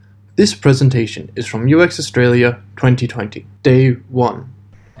This presentation is from UX Australia 2020, Day 1.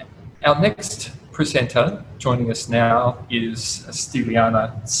 Our next presenter joining us now is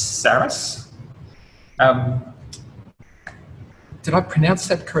Steliana Saras. Did I pronounce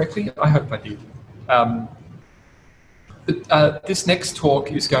that correctly? I hope I did. This next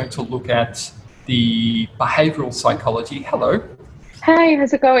talk is going to look at the behavioural psychology. Hello. Hi,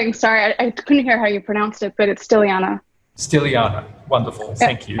 how's it going? Sorry, I couldn't hear how you pronounced it, but it's Steliana. Steliana, wonderful,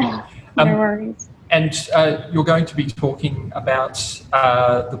 thank you. No worries. And you're going to be talking about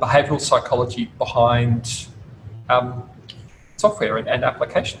the behavioural psychology behind software and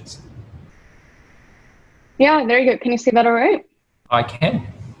applications. Yeah, there you go. Can you see that all right? I can.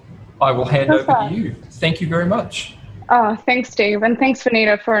 I will hand over to you. Thank you very much. Thanks, Dave, and thanks,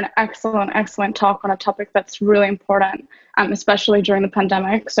 Vanita, for an excellent talk on a topic that's really important, especially during the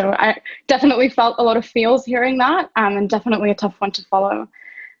pandemic. So I definitely felt a lot of feels hearing that, and definitely a tough one to follow.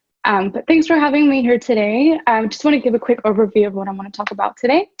 But thanks for having me here today. I just want to give a quick overview of what I want to talk about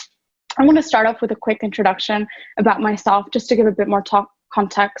today. I want to start off with a quick introduction about myself, just to give a bit more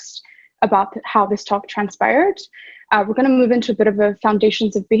context about how this talk transpired. We're going to move into a bit of the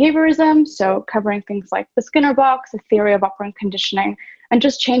foundations of behaviorism, so covering things like the Skinner box, the theory of operant conditioning, and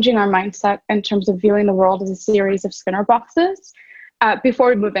just changing our mindset in terms of viewing the world as a series of Skinner boxes. Before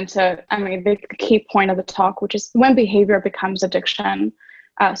we move into, the key point of the talk, which is when behavior becomes addiction.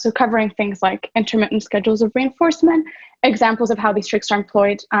 So covering things like intermittent schedules of reinforcement, examples of how these tricks are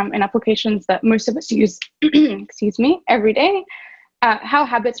employed in applications that most of us use, every day, how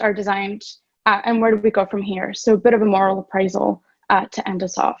habits are designed, and where do we go from here? So a bit of a moral appraisal to end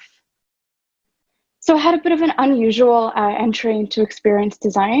us off. So I had a bit of an unusual entry into experience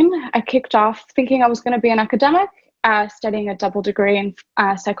design. I kicked off thinking I was going to be an academic, studying a double degree in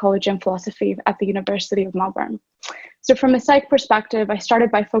psychology and philosophy at the University of Melbourne. So from a psych perspective, I started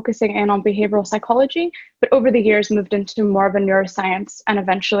by focusing in on behavioral psychology, but over the years moved into more of a neuroscience and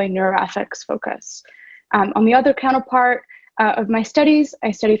eventually neuroethics focus. On the other counterpart of my studies,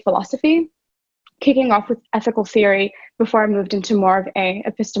 I studied philosophy, kicking off with ethical theory before I moved into more of a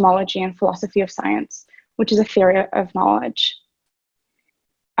epistemology and philosophy of science, which is a theory of knowledge.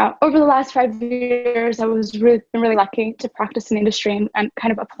 Over the last 5 years, I was been really lucky to practice in industry and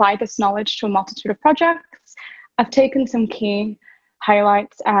kind of apply this knowledge to a multitude of projects. I've taken some key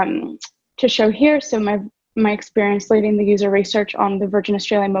highlights to show here. So my experience leading the user research on the Virgin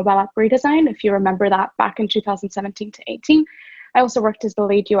Australia mobile app redesign, if you remember that back in 2017 to 18. I also worked as the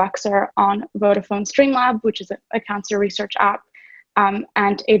lead UXer on Vodafone Streamlab, which is a cancer research app,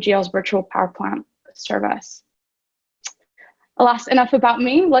 and AGL's virtual power plant service. Alas, enough about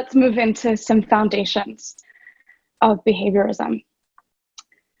me. Let's move into some foundations of behaviorism.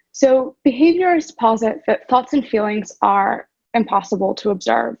 So behaviorists posit that thoughts and feelings are impossible to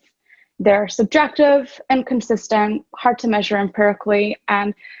observe. They're subjective, inconsistent, hard to measure empirically,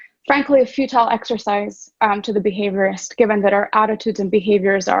 and frankly, a futile exercise to the behaviorist, given that our attitudes and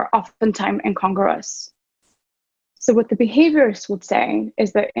behaviors are oftentimes incongruous. So what the behaviorist would say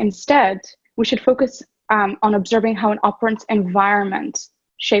is that instead, we should focus on observing how an operant's environment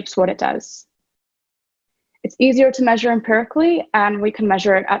shapes what it does. It's easier to measure empirically, and we can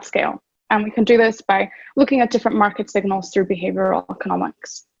measure it at scale. And we can do this by looking at different market signals through behavioral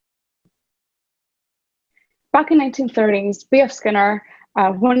economics. Back in 1930s, B.F. Skinner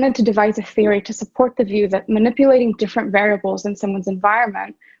wanted to devise a theory to support the view that manipulating different variables in someone's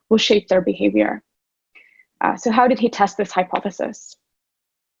environment will shape their behavior. So how did he test this hypothesis?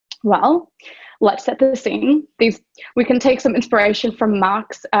 Well, let's set the scene. We can take some inspiration from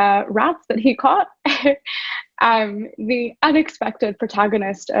Mark's rats that he caught. The unexpected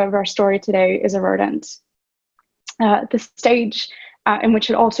protagonist of our story today is a rodent. The stage in which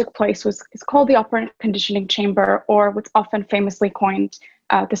it all took place is called the operant conditioning chamber, or what's often famously coined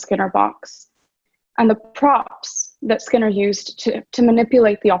the Skinner box. And the props that Skinner used to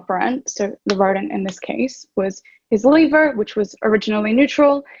manipulate the operant, so the rodent in this case, was his lever, which was originally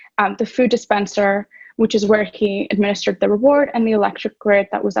neutral, the food dispenser, which is where he administered the reward, and the electric grid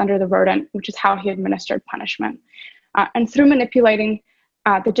that was under the rodent, which is how he administered punishment. And through manipulating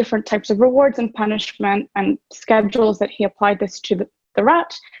the different types of rewards and punishment and schedules that he applied this to the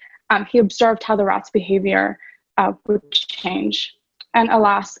rat, he observed how the rat's behavior would change, and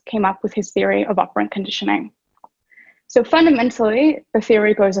alas, came up with his theory of operant conditioning. So fundamentally, the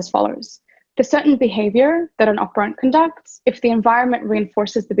theory goes as follows. The certain behavior that an operant conducts, if the environment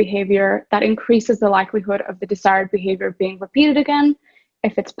reinforces the behavior, that increases the likelihood of the desired behavior being repeated again.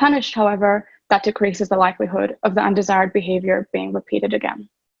 If it's punished, however, that decreases the likelihood of the undesired behavior being repeated again.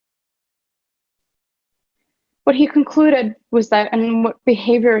 What he concluded was that, and what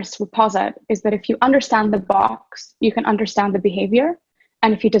behaviorists would posit, is that if you understand the box, you can understand the behavior.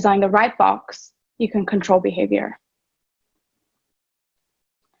 And if you design the right box, you can control behavior.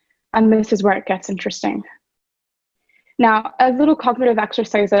 And this is where it gets interesting. Now, a little cognitive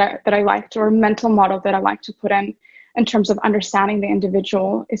exercise that I liked, or mental model that I like to put in terms of understanding the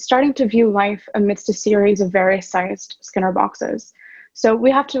individual, is starting to view life amidst a series of various sized Skinner boxes. So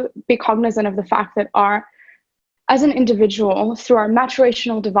we have to be cognizant of the fact that as an individual, through our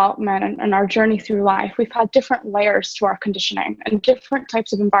maturational development and our journey through life, we've had different layers to our conditioning and different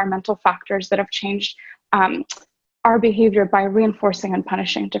types of environmental factors that have changed our behavior by reinforcing and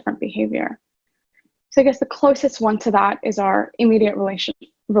punishing different behavior. So I guess the closest one to that is our immediate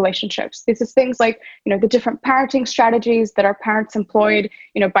relationships. This is things like, the different parenting strategies that our parents employed,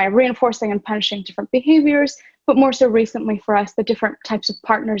 by reinforcing and punishing different behaviors, but more so recently for us, the different types of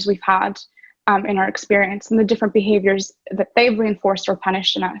partners we've had in our experience and the different behaviors that they've reinforced or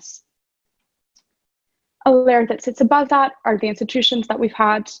punished in us. A layer that sits above that are the institutions that we've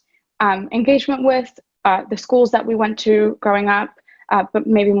had engagement with, the schools that we went to growing up, but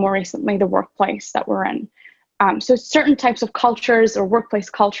maybe more recently, the workplace that we're in. So certain types of cultures or workplace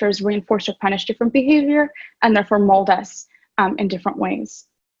cultures reinforce or punish different behavior and therefore mold us in different ways.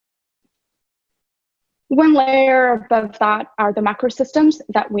 One layer above that are the macro systems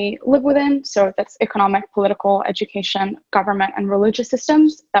that we live within. So that's economic, political, education, government, and religious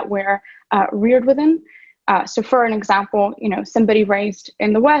systems that we're reared within. So for an example, somebody raised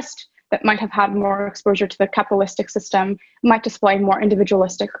in the West that might have had more exposure to the capitalistic system might display more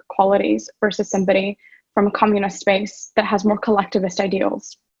individualistic qualities versus somebody from a communist space that has more collectivist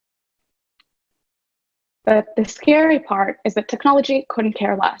ideals. But the scary part is that technology couldn't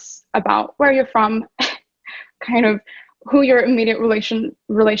care less about where you're from, kind of who your immediate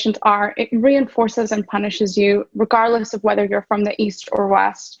relations are. It reinforces and punishes you regardless of whether you're from the East or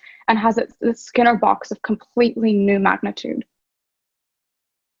West, and has a Skinner box of completely new magnitude.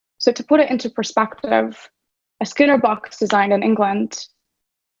 So to put it into perspective, a Skinner box designed in England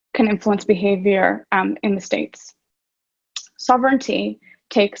can influence behavior in the States. Sovereignty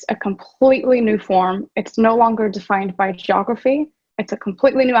takes a completely new form. It's no longer defined by geography. It's a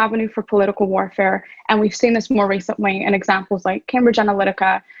completely new avenue for political warfare. And we've seen this more recently in examples like Cambridge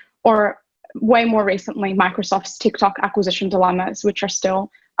Analytica, or way more recently, Microsoft's TikTok acquisition dilemmas, which are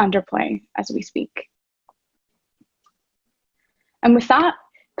still under play as we speak. And with that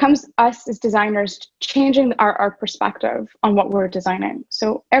comes us as designers changing our perspective on what we're designing.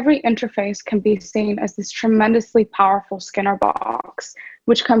 So every interface can be seen as this tremendously powerful Skinner box,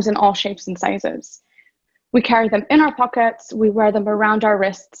 which comes in all shapes and sizes. We carry them in our pockets, we wear them around our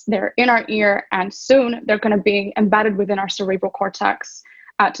wrists, they're in our ear, and soon they're going to be embedded within our cerebral cortex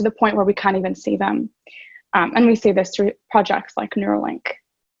to the point where we can't even see them. And we see this through projects like Neuralink.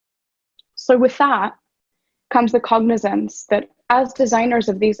 So with that comes the cognizance that as designers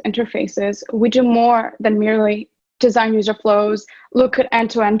of these interfaces, we do more than merely design user flows, look at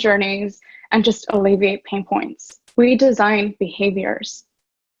end-to-end journeys, and just alleviate pain points. We design behaviors.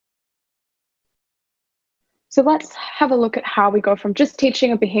 So let's have a look at how we go from just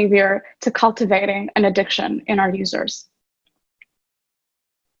teaching a behavior to cultivating an addiction in our users.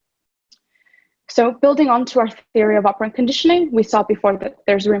 So building onto our theory of operant conditioning, we saw before that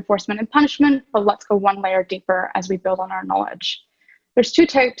there's reinforcement and punishment, but let's go one layer deeper as we build on our knowledge. There's two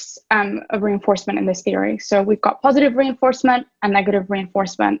types of reinforcement in this theory. So we've got positive reinforcement and negative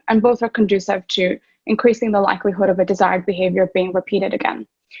reinforcement, and both are conducive to increasing the likelihood of a desired behavior being repeated again.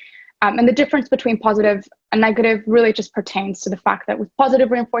 And the difference between positive and negative really just pertains to the fact that with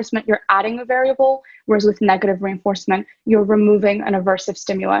positive reinforcement, you're adding a variable, whereas with negative reinforcement, you're removing an aversive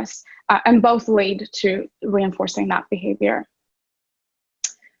stimulus, and both lead to reinforcing that behavior.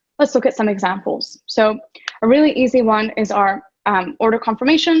 Let's look at some examples. So a really easy one is our order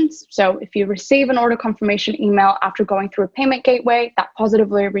confirmations. So if you receive an order confirmation email after going through a payment gateway, that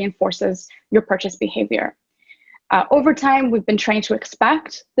positively reinforces your purchase behavior. Over time, we've been trained to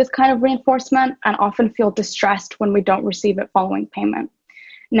expect this kind of reinforcement and often feel distressed when we don't receive it following payment.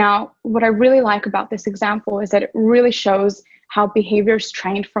 Now, what I really like about this example is that it really shows how behaviors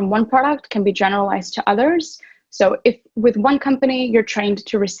trained from one product can be generalized to others. So if with one company, you're trained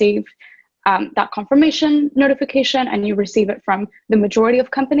to receive that confirmation notification and you receive it from the majority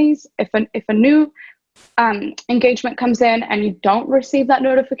of companies, if a new engagement comes in and you don't receive that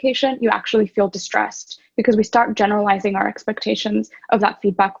notification, you actually feel distressed because we start generalizing our expectations of that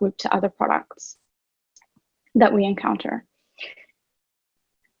feedback loop to other products that we encounter.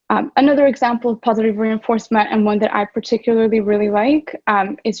 Another example of positive reinforcement, and one that I particularly really like,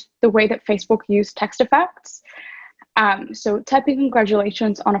 is the way that Facebook used text effects. So typing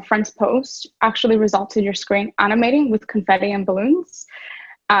congratulations on a friend's post actually results in your screen animating with confetti and balloons,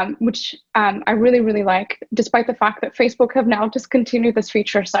 which I really, really like, despite the fact that Facebook have now discontinued this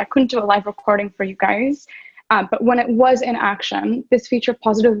feature, so I couldn't do a live recording for you guys. But when it was in action, this feature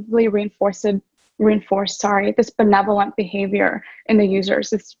positively reinforced this benevolent behavior in the users,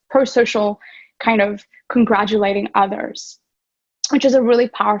 this pro-social kind of congratulating others, which is a really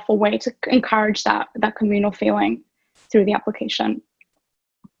powerful way to encourage that communal feeling through the application.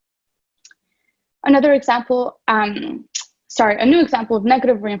 Another example, a new example of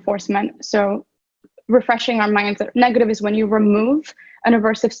negative reinforcement. So refreshing our minds that negative is when you remove an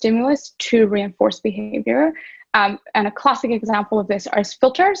aversive stimulus to reinforce behavior. And a classic example of this is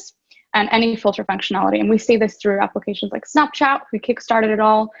filters and any filter functionality. And we see this through applications like Snapchat, who kickstarted it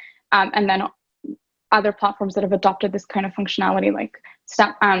all, and then other platforms that have adopted this kind of functionality like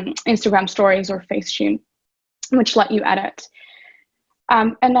Instagram stories or Facetune, which let you edit.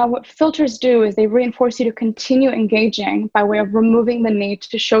 And now what filters do is they reinforce you to continue engaging by way of removing the need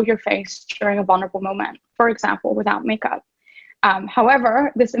to show your face during a vulnerable moment, for example, without makeup.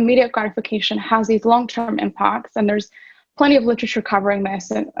 However, this immediate gratification has these long-term impacts, and there's plenty of literature covering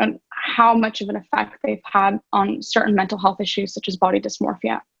this and how much of an effect they've had on certain mental health issues such as body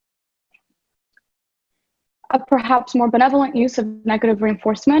dysmorphia. A perhaps more benevolent use of negative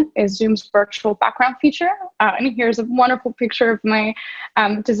reinforcement is Zoom's virtual background feature. And here's a wonderful picture of my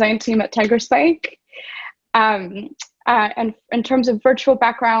design team at Tigerspike. And in terms of virtual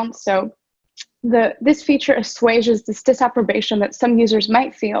background, so this feature assuages this disapprobation that some users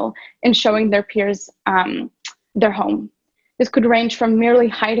might feel in showing their peers their home. This could range from merely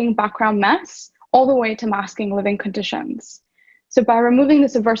hiding background mess all the way to masking living conditions. So by removing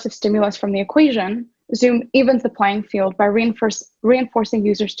this aversive stimulus from the equation, Zoom evens the playing field by reinforcing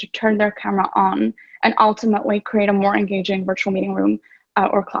users to turn their camera on and ultimately create a more engaging virtual meeting room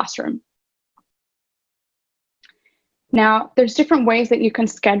or classroom. Now, there's different ways that you can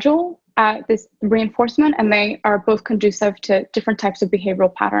schedule this reinforcement, and they are both conducive to different types of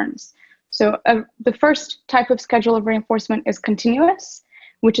behavioral patterns. So the first type of schedule of reinforcement is continuous,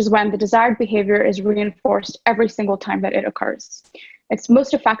 which is when the desired behavior is reinforced every single time that it occurs. It's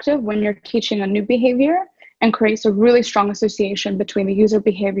most effective when you're teaching a new behavior and creates a really strong association between the user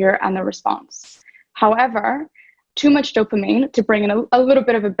behavior and the response. However, too much dopamine, to bring in a little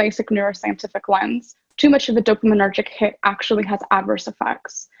bit of a basic neuroscientific lens, too much of a dopaminergic hit actually has adverse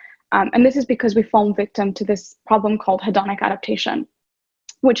effects. And this is because we fall victim to this problem called hedonic adaptation,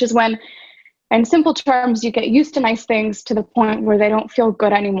 which is when, in simple terms, you get used to nice things to the point where they don't feel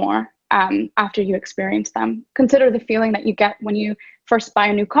good anymore after you experience them. Consider the feeling that you get when you first buy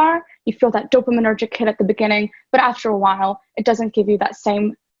a new car. You feel that dopaminergic hit at the beginning, but after a while, it doesn't give you that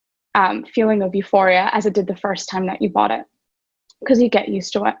same feeling of euphoria as it did the first time that you bought it, because you get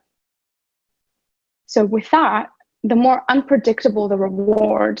used to it. So with that, the more unpredictable the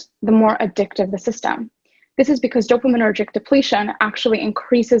reward, the more addictive the system. This is because dopaminergic depletion actually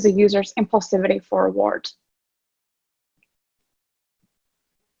increases a user's impulsivity for reward.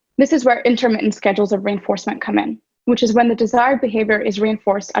 This is where intermittent schedules of reinforcement come in, which is when the desired behavior is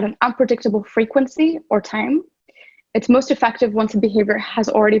reinforced at an unpredictable frequency or time. It's most effective once a behavior has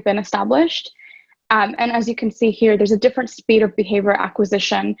already been established. And as you can see here, there's a different speed of behavior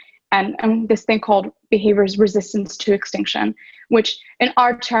acquisition and this thing called behavior's resistance to extinction, which in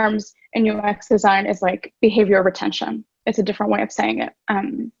our terms in UX design is like behavior retention. It's a different way of saying it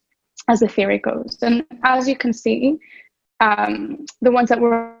as the theory goes. And as you can see, the ones that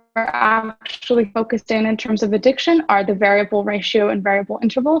we're actually focused in terms of addiction are the variable ratio and variable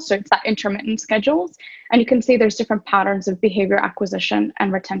interval. So it's that intermittent schedules. And you can see there's different patterns of behavior acquisition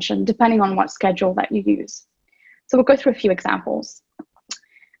and retention depending on what schedule that you use. So we'll go through a few examples.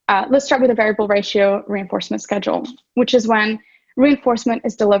 Let's start with a variable ratio reinforcement schedule, which is when reinforcement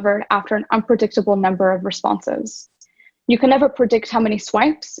is delivered after an unpredictable number of responses. You can never predict how many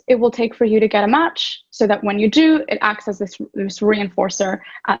swipes it will take for you to get a match, so that when you do, it acts as this reinforcer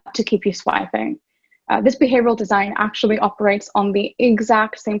to keep you swiping. This behavioral design actually operates on the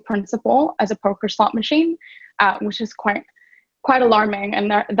exact same principle as a poker slot machine, which is quite alarming, and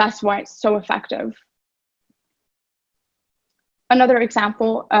that's why it's so effective. Another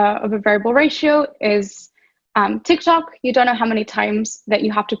example of a variable ratio is TikTok. You don't know how many times that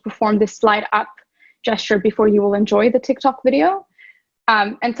you have to perform this slide up gesture before you will enjoy the TikTok video.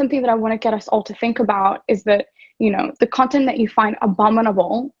 And something that I want to get us all to think about is that, you know, the content that you find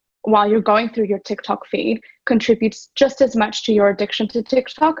abominable while you're going through your TikTok feed contributes just as much to your addiction to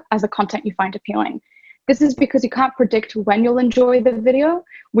TikTok as the content you find appealing. This is because you can't predict when you'll enjoy the video,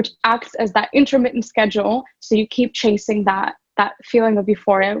 which acts as that intermittent schedule. So you keep chasing that feeling of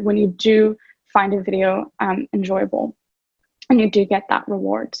euphoria when you do find a video enjoyable and you do get that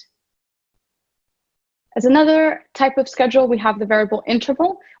reward. As another type of schedule, we have the variable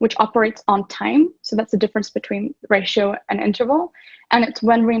interval, which operates on time. So that's the difference between ratio and interval. And it's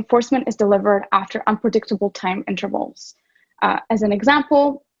when reinforcement is delivered after unpredictable time intervals. As an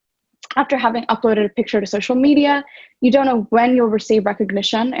example, after having uploaded a picture to social media, you don't know when you'll receive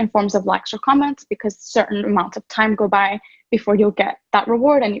recognition in forms of likes or comments because certain amounts of time go by before you'll get that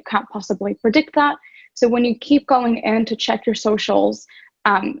reward, and you can't possibly predict that. So when you keep going in to check your socials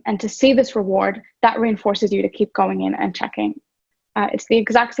and to see this reward, that reinforces you to keep going in and checking. It's the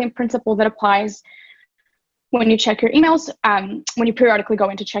exact same principle that applies when you check your emails, when you periodically go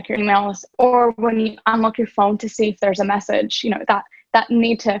in to check your emails, or when you unlock your phone to see if there's a message. You know, that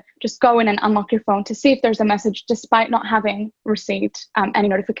need to just go in and unlock your phone to see if there's a message despite not having received any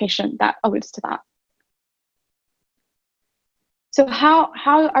notification that alludes to that. So how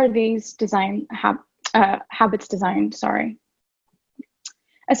are these habits designed? Sorry.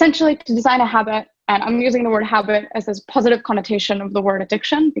 Essentially, to design a habit, and I'm using the word habit as this positive connotation of the word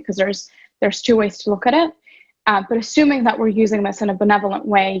addiction because there's two ways to look at it. But assuming that we're using this in a benevolent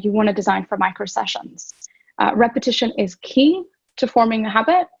way, you want to design for micro sessions. Repetition is key to forming a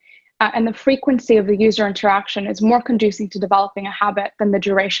habit, and the frequency of the user interaction is more conducive to developing a habit than the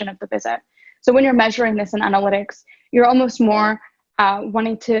duration of the visit. So when you're measuring this in analytics, you're almost more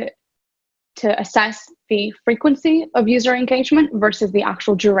wanting to assess the frequency of user engagement versus the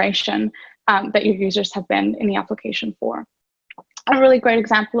actual duration that your users have been in the application for. A really great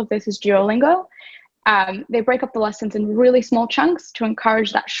example of this is Duolingo. They break up the lessons in really small chunks to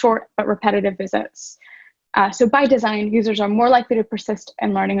encourage that short but repetitive visits. So by design, users are more likely to persist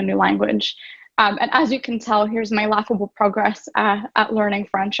in learning a new language. And as you can tell, here's my laughable progress at learning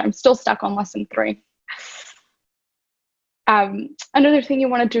French. I'm still stuck on lesson 3. Another thing you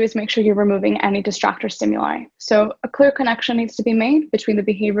want to do is make sure you're removing any distractor stimuli. So a clear connection needs to be made between the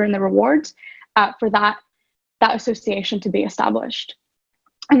behavior and the reward for that association to be established.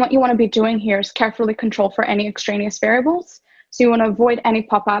 And what you want to be doing here is carefully control for any extraneous variables. So you want to avoid any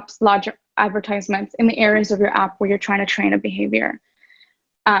pop-ups, large advertisements in the areas of your app where you're trying to train a behavior.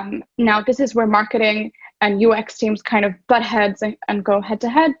 Now, this is where marketing and UX teams kind of butt heads and go head to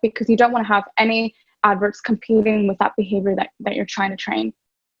head because you don't want to have any adverts competing with that behavior that you're trying to train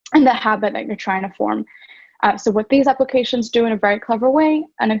and the habit that you're trying to form. So what these applications do in a very clever way,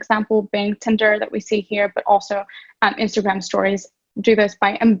 an example being Tinder that we see here, but also Instagram stories, do this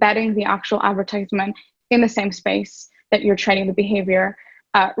by embedding the actual advertisement in the same space that you're training the behavior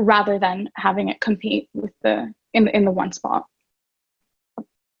rather than having it compete with in the one spot.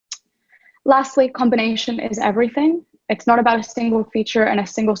 Lastly, combination is everything. It's not about a single feature and a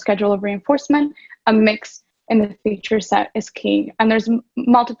single schedule of reinforcement. A mix in the feature set is key. And there's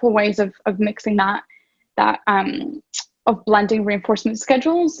multiple ways of mixing of blending reinforcement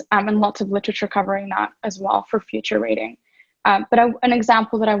schedules and lots of literature covering that as well for future rating. But an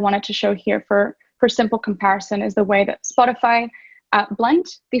example that I wanted to show here for simple comparison is the way that Spotify blend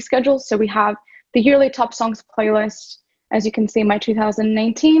these schedules. So we have the yearly top songs playlist, as you can see, my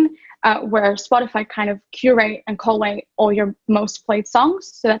 2019, where Spotify kind of curate and collate all your most played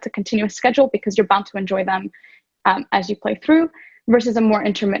songs. So that's a continuous schedule because you're bound to enjoy them as you play through, versus a more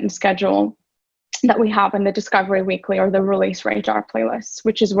intermittent schedule that we have in the Discovery Weekly or the Release Radar playlists,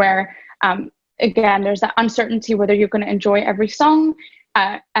 which is where, again, there's that uncertainty whether you're going to enjoy every song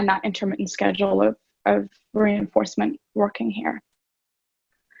and that intermittent schedule of reinforcement working here.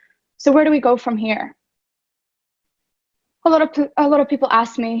 So where do we go from here? A lot of people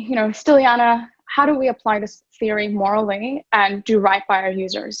ask me, Stiliana, how do we apply this theory morally and do right by our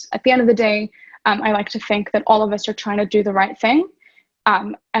users? At the end of the day, I like to think that all of us are trying to do the right thing.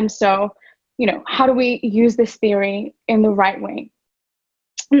 And so, how do we use this theory in the right way?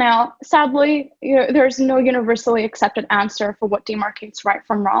 Now, sadly, there's no universally accepted answer for what demarcates right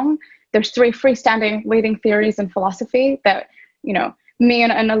from wrong. There's 3 freestanding leading theories in philosophy that, me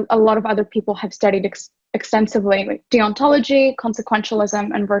and a lot of other people have studied extensively, like deontology,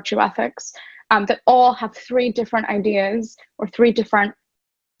 consequentialism, and virtue ethics, that all have 3 different ideas or 3 different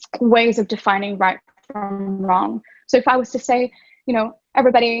ways of defining right from wrong. So if I was to say,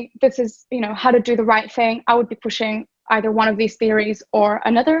 everybody, this is, how to do the right thing, I would be pushing either one of these theories or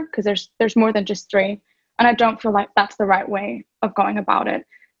another, because there's more than just 3. And I don't feel like that's the right way of going about it.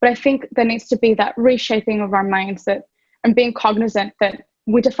 But I think there needs to be that reshaping of our minds and being cognizant that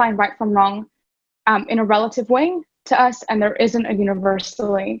we define right from wrong in a relative way to us, and there isn't a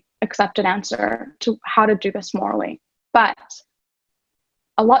universally accepted answer to how to do this morally. But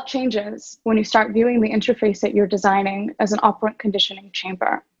a lot changes when you start viewing the interface that you're designing as an operant conditioning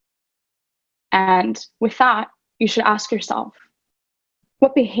chamber. And with that, you should ask yourself,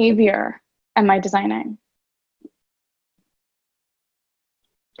 what behavior am I designing?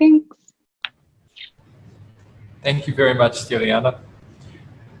 Thanks. Thank you very much, Steliana.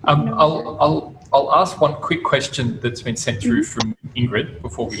 I'll ask one quick question that's been sent through from Ingrid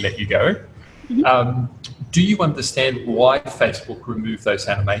before we let you go. Do you understand why Facebook removed those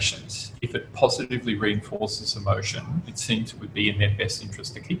animations? If it positively reinforces emotion, it seems it would be in their best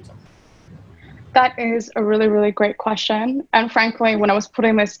interest to keep them. That is a really, really great question. And frankly, when I was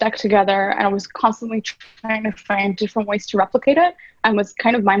putting this deck together and I was constantly trying to find different ways to replicate it, I was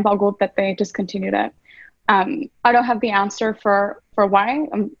kind of mind-boggled that they discontinued it. I don't have the answer for why.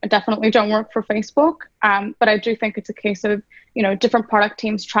 I definitely don't work for Facebook, but I do think it's a case of, different product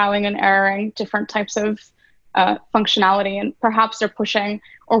teams trialing and erroring different types of functionality, and perhaps they're pushing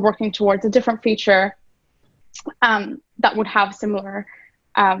or working towards a different feature that would have similar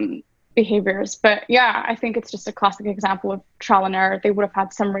behaviors. But yeah, I think it's just a classic example of trial and error. They would have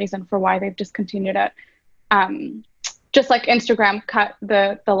had some reason for why they've discontinued it. Just like Instagram cut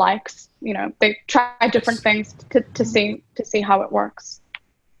the likes, they try different things to see how it works.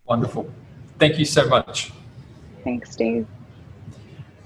 Wonderful. Thank you so much. Thanks, Steve.